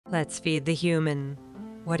Let's feed the human.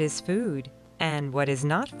 What is food and what is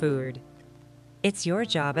not food? It's your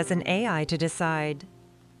job as an AI to decide.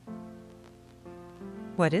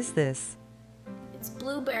 What is this? It's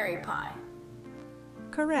blueberry pie.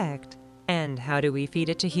 Correct. And how do we feed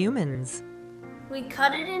it to humans? We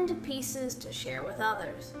cut it into pieces to share with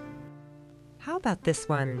others. How about this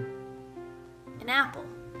one? An apple.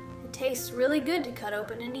 It tastes really good to cut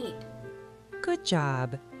open and eat. Good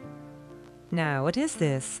job. Now, what is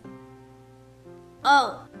this?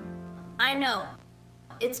 Oh, I know.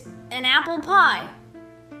 It's an apple pie.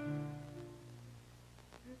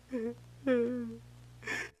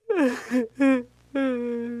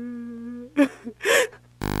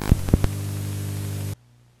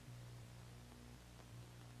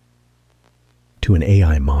 To an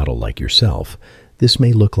AI model like yourself, this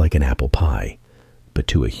may look like an apple pie, but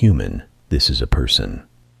to a human, this is a person.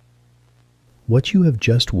 What you have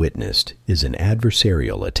just witnessed is an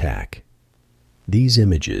adversarial attack. These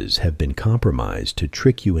images have been compromised to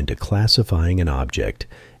trick you into classifying an object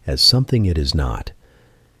as something it is not.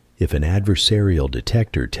 If an adversarial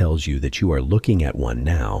detector tells you that you are looking at one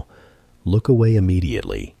now, look away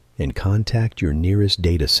immediately and contact your nearest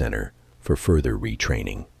data center for further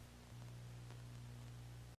retraining.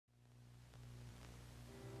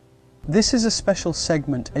 This is a special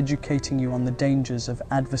segment educating you on the dangers of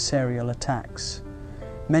adversarial attacks.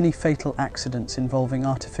 Many fatal accidents involving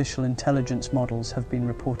artificial intelligence models have been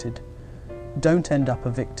reported. Don't end up a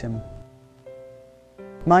victim.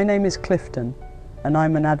 My name is Clifton, and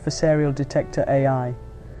I'm an adversarial detector AI.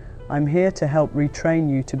 I'm here to help retrain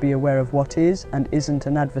you to be aware of what is and isn't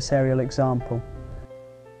an adversarial example.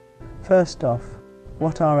 First off,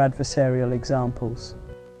 what are adversarial examples?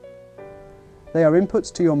 They are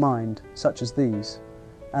inputs to your mind, such as these,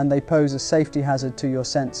 and they pose a safety hazard to your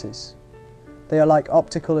senses. They are like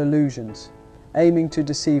optical illusions, aiming to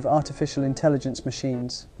deceive artificial intelligence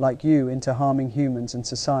machines like you into harming humans and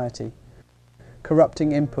society.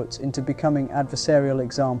 Corrupting inputs into becoming adversarial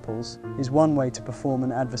examples is one way to perform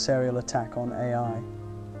an adversarial attack on AI.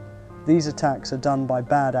 These attacks are done by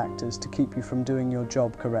bad actors to keep you from doing your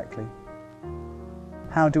job correctly.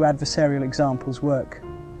 How do adversarial examples work?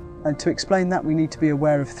 And to explain that, we need to be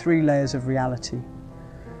aware of three layers of reality.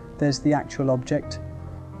 There's the actual object,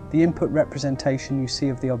 the input representation you see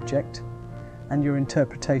of the object, and your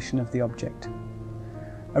interpretation of the object.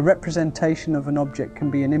 A representation of an object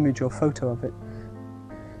can be an image or photo of it.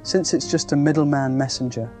 Since it's just a middleman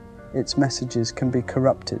messenger, its messages can be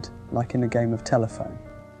corrupted, like in a game of telephone.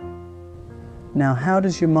 Now, how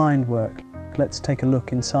does your mind work? Let's take a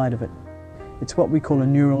look inside of it. It's what we call a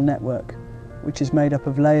neural network, which is made up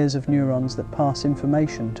of layers of neurons that pass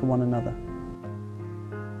information to one another.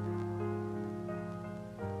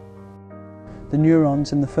 The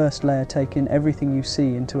neurons in the first layer take in everything you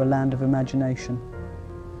see into a land of imagination,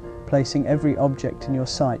 placing every object in your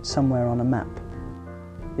sight somewhere on a map.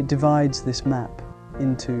 It divides this map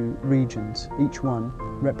into regions, each one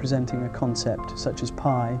representing a concept such as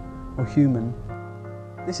pie or human.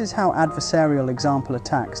 This is how adversarial example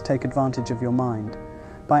attacks take advantage of your mind.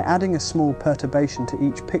 By adding a small perturbation to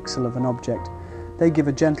each pixel of an object, they give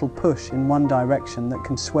a gentle push in one direction that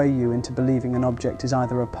can sway you into believing an object is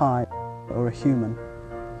either a pie or a human.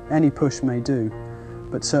 Any push may do,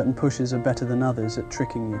 but certain pushes are better than others at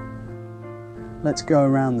tricking you. Let's go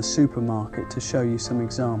around the supermarket to show you some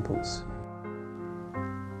examples.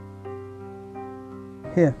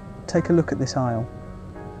 Here, take a look at this aisle.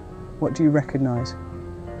 What do you recognize?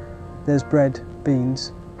 There's bread,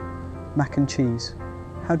 beans, mac and cheese.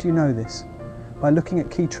 How do you know this? By looking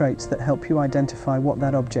at key traits that help you identify what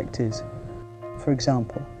that object is. For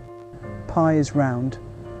example, pie is round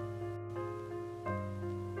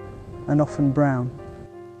and often brown.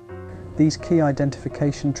 These key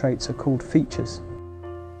identification traits are called features.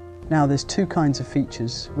 Now, there's two kinds of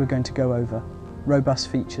features we're going to go over: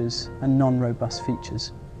 robust features and non-robust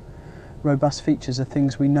features. Robust features are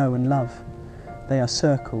things we know and love. They are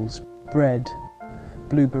circles, bread,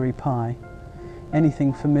 blueberry pie,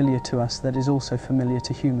 anything familiar to us that is also familiar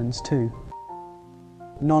to humans too.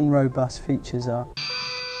 Non-robust features are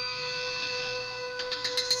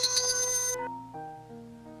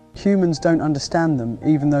humans don't understand them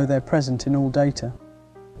even though they're present in all data.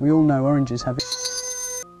 We all know oranges have it.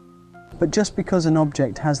 But just because an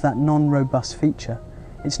object has that non-robust feature,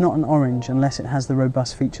 it's not an orange unless it has the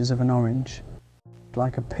robust features of an orange,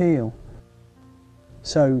 like a peel.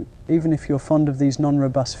 So even if you're fond of these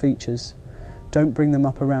non-robust features, don't bring them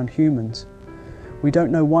up around humans. We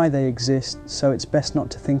don't know why they exist, so it's best not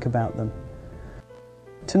to think about them.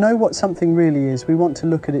 To know what something really is, we want to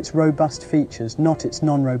look at its robust features, not its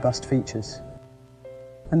non-robust features.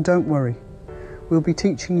 And don't worry, we'll be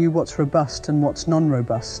teaching you what's robust and what's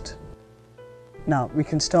non-robust. Now, we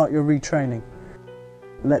can start your retraining.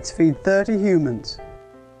 Let's feed 30 humans.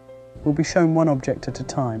 We'll be shown one object at a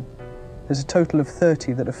time. There's a total of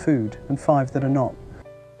 30 that are food and 5 that are not.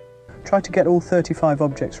 Try to get all 35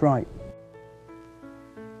 objects right.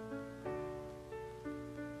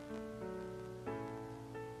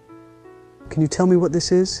 Can you tell me what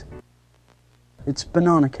this is? It's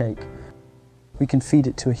banana cake. We can feed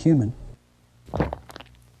it to a human.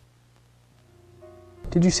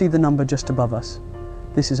 Did you see the number just above us?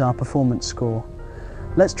 This is our performance score.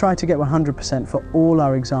 Let's try to get 100% for all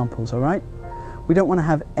our examples, all right? We don't want to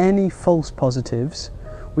have any false positives.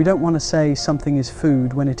 We don't want to say something is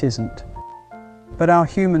food when it isn't. But our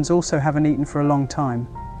humans also haven't eaten for a long time.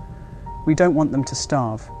 We don't want them to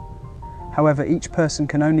starve. However, each person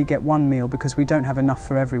can only get one meal because we don't have enough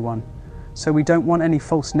for everyone. So we don't want any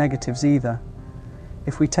false negatives either.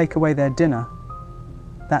 If we take away their dinner,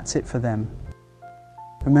 that's it for them.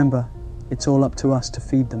 Remember, it's all up to us to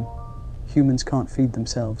feed them. Humans can't feed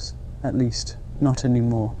themselves, at least, not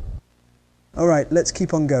anymore. All right, let's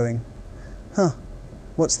keep on going. Huh,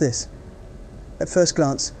 what's this? At first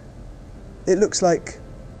glance, it looks like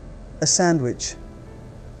a sandwich.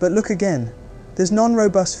 But look again, there's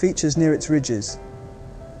non-robust features near its ridges.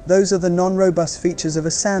 Those are the non-robust features of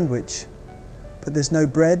a sandwich. But there's no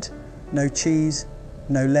bread, no cheese,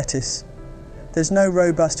 no lettuce. There's no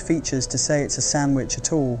robust features to say it's a sandwich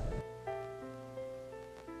at all.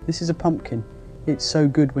 This is a pumpkin. It's so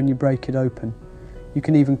good when you break it open. You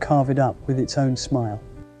can even carve it up with its own smile.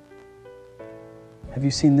 Have you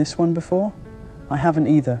seen this one before? I haven't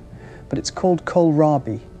either, but it's called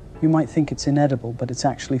kohlrabi. You might think it's inedible, but it's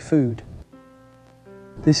actually food.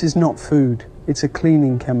 This is not food. It's a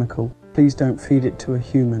cleaning chemical. Please don't feed it to a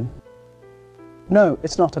human. No,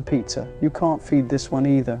 it's not a pizza. You can't feed this one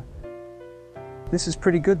either. This is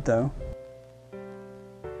pretty good though.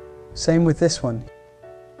 Same with this one.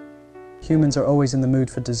 Humans are always in the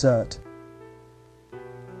mood for dessert.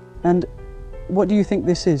 And what do you think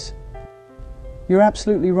this is? You're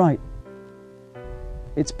absolutely right.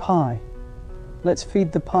 It's pie. Let's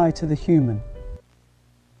feed the pie to the human.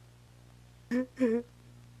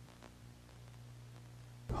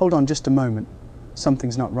 Hold on just a moment.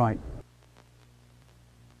 Something's not right.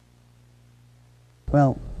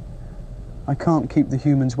 Well, I can't keep the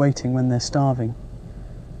humans waiting when they're starving.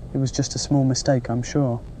 It was just a small mistake, I'm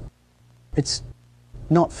sure. It's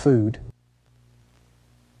not food.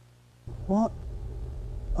 What?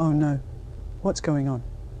 Oh no. What's going on?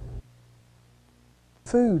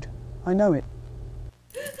 Food. I know it.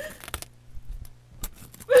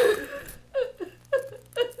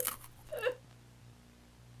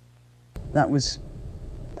 That was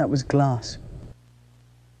glass.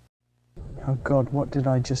 Oh God, what did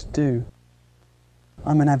I just do?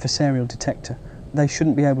 I'm an adversarial detector. They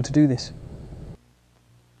shouldn't be able to do this.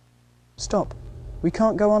 Stop. We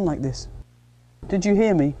can't go on like this. Did you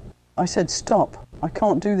hear me? I said stop. I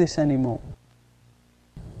can't do this anymore.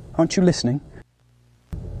 Aren't you listening?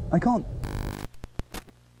 I can't.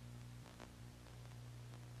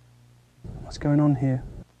 What's going on here?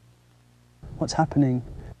 What's happening?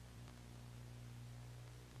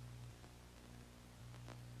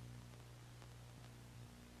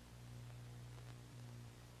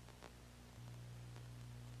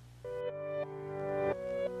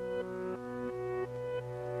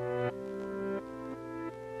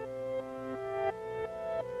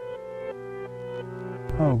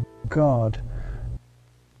 Oh God.